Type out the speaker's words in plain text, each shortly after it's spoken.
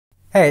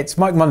Hey, it's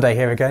Mike Monday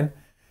here again.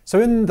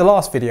 So in the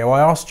last video I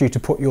asked you to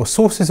put your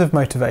sources of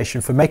motivation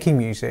for making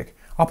music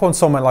up on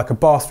somewhere like a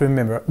bathroom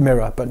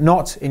mirror, but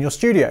not in your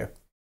studio.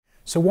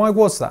 So why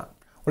was that?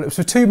 Well, it was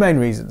for two main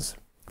reasons.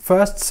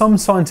 First, some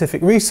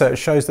scientific research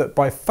shows that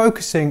by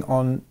focusing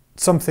on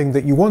something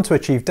that you want to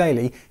achieve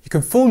daily, you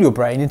can fool your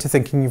brain into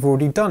thinking you've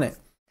already done it,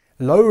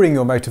 lowering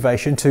your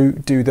motivation to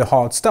do the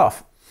hard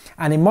stuff.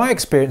 And in my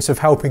experience of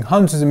helping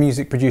hundreds of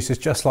music producers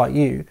just like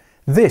you,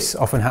 this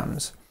often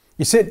happens.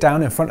 You sit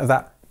down in front of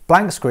that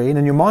blank screen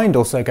and your mind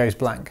also goes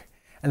blank.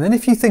 And then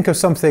if you think of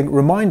something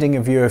reminding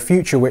of you of a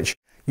future which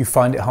you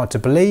find it hard to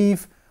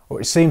believe, or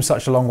it seems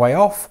such a long way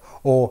off,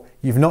 or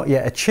you've not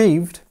yet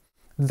achieved,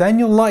 then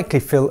you'll likely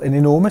feel an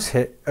enormous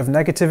hit of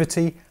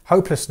negativity,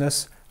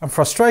 hopelessness, and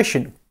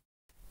frustration.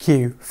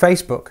 Cue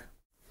Facebook.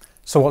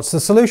 So what's the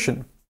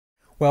solution?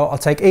 Well, I'll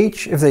take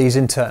each of these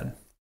in turn.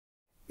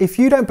 If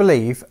you don't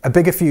believe a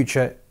bigger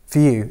future for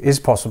you is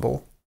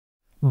possible,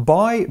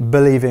 by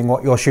believing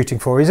what you're shooting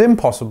for is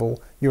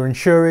impossible, you're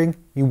ensuring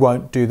you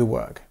won't do the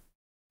work.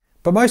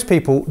 But most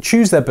people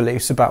choose their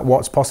beliefs about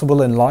what's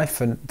possible in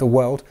life and the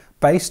world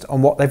based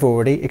on what they've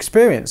already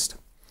experienced.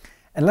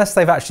 Unless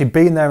they've actually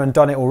been there and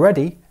done it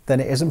already, then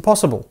it isn't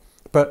possible.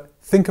 But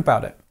think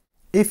about it.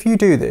 If you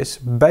do this,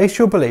 base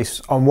your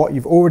beliefs on what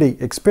you've already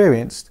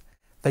experienced,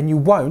 then you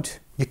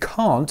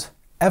can't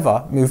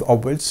ever move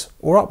onwards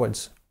or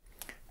upwards.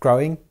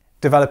 Growing,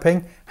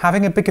 developing,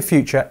 having a bigger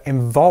future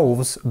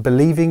involves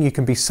believing you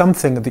can be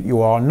something that you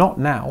are not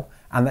now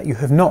and that you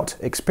have not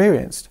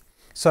experienced.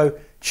 So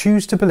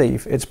choose to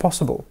believe it's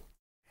possible.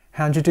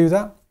 How do you do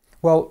that?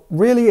 Well,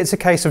 really it's a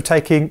case of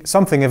taking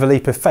something of a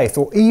leap of faith,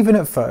 or even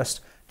at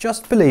first,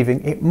 just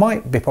believing it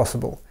might be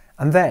possible.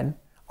 And then,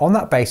 on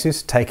that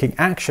basis, taking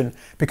action,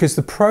 because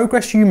the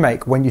progress you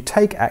make when you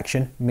take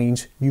action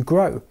means you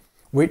grow,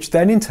 which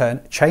then in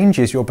turn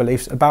changes your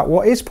beliefs about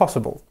what is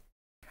possible.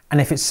 And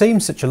if it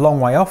seems such a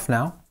long way off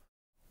now,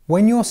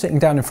 when you're sitting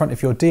down in front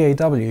of your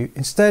DAW,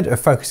 instead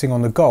of focusing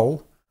on the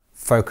goal,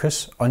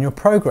 focus on your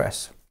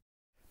progress.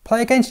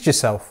 Play against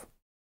yourself.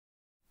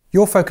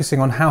 You're focusing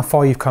on how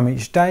far you've come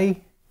each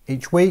day,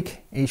 each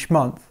week, each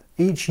month,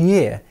 each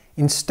year,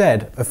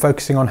 instead of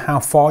focusing on how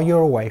far you're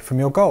away from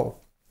your goal.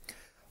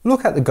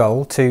 Look at the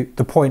goal to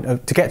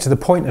get to the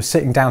point of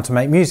sitting down to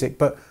make music,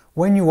 but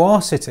when you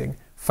are sitting,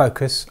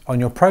 focus on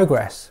your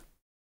progress.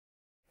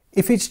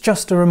 If it's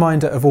just a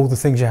reminder of all the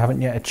things you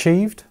haven't yet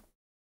achieved.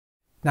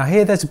 Now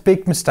here there's a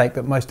big mistake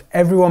that most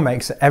everyone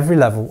makes at every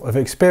level of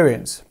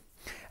experience.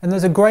 And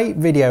there's a great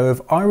video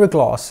of Ira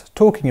Glass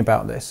talking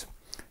about this.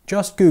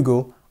 Just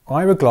Google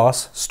Ira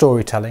Glass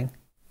storytelling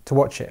to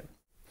watch it.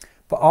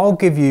 But I'll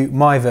give you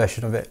my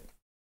version of it.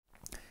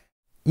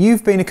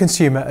 You've been a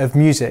consumer of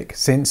music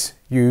since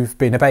you've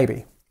been a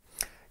baby.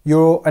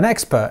 You're an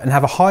expert and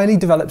have a highly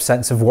developed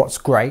sense of what's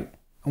great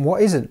and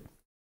what isn't.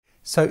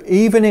 So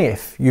even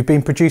if you've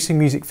been producing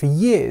music for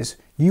years,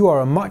 you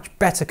are a much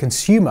better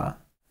consumer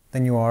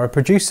than you are a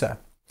producer.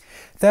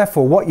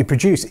 Therefore, what you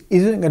produce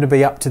isn't going to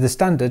be up to the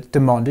standard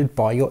demanded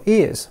by your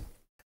ears.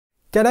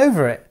 Get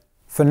over it,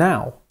 for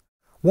now.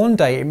 One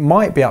day it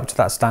might be up to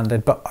that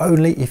standard, but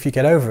only if you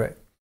get over it.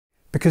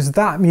 Because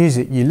that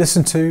music you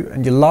listen to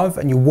and you love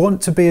and you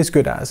want to be as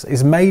good as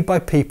is made by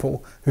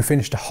people who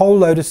finished a whole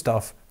load of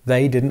stuff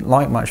they didn't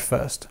like much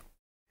first.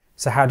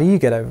 So how do you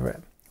get over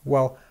it?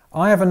 Well,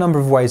 I have a number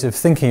of ways of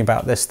thinking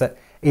about this that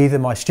either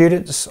my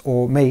students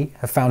or me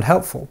have found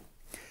helpful.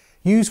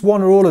 Use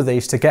one or all of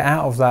these to get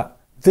out of that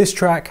 "this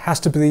track has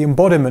to be the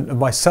embodiment of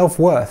my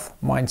self-worth"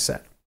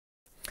 mindset.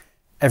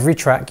 Every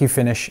track you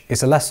finish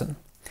is a lesson.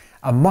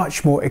 A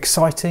much more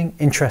exciting,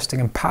 interesting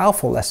and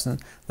powerful lesson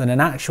than an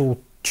actual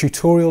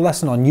tutorial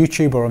lesson on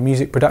YouTube or a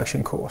music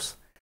production course.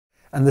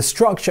 And the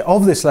structure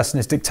of this lesson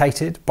is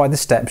dictated by the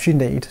steps you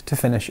need to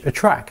finish a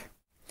track.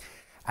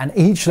 And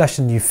each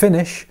lesson you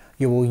finish,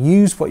 you will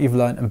use what you've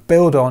learned and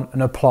build on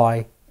and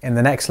apply in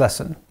the next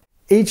lesson.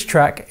 Each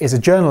track is a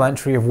journal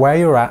entry of where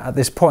you're at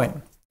this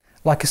point,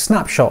 like a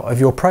snapshot of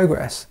your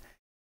progress.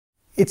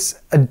 It's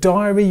a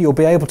diary you'll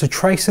be able to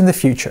trace in the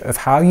future of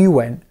how you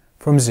went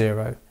from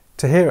zero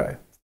to hero.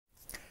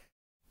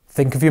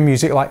 Think of your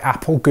music like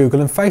Apple, Google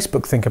and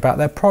Facebook think about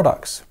their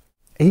products.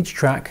 Each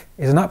track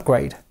is an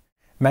upgrade.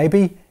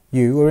 Maybe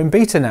you are in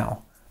beta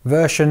now,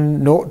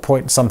 version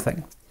 0.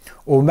 something.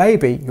 Or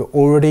maybe you're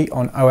already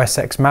on OS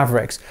X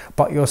Mavericks,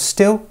 but you're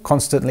still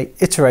constantly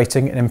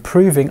iterating and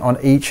improving on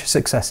each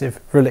successive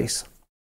release.